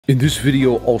In this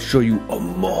video, I'll show you a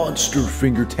monster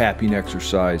finger tapping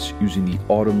exercise using the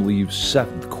autumn leaves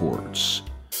 7th chords.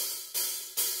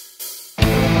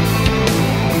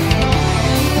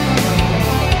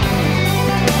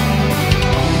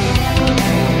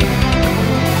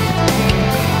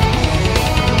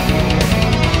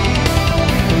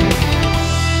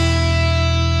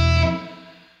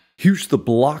 Here's the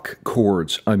block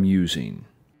chords I'm using.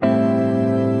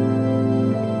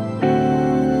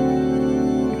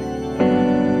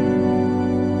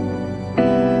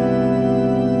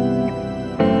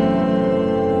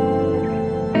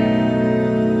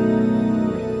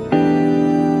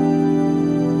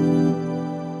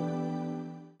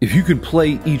 If you can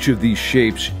play each of these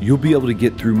shapes, you'll be able to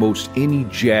get through most any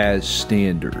jazz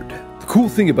standard. The cool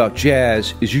thing about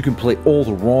jazz is you can play all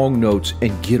the wrong notes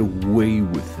and get away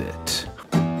with it.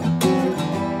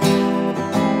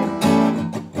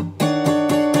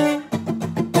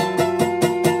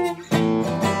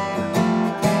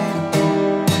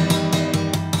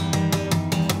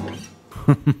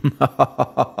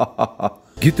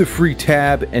 Get the free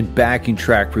tab and backing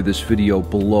track for this video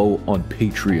below on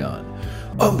Patreon.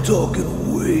 I'm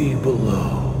talking way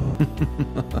below.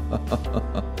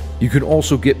 You can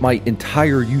also get my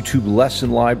entire YouTube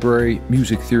lesson library,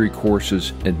 music theory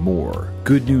courses, and more.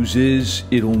 Good news is,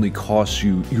 it only costs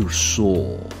you your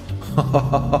soul.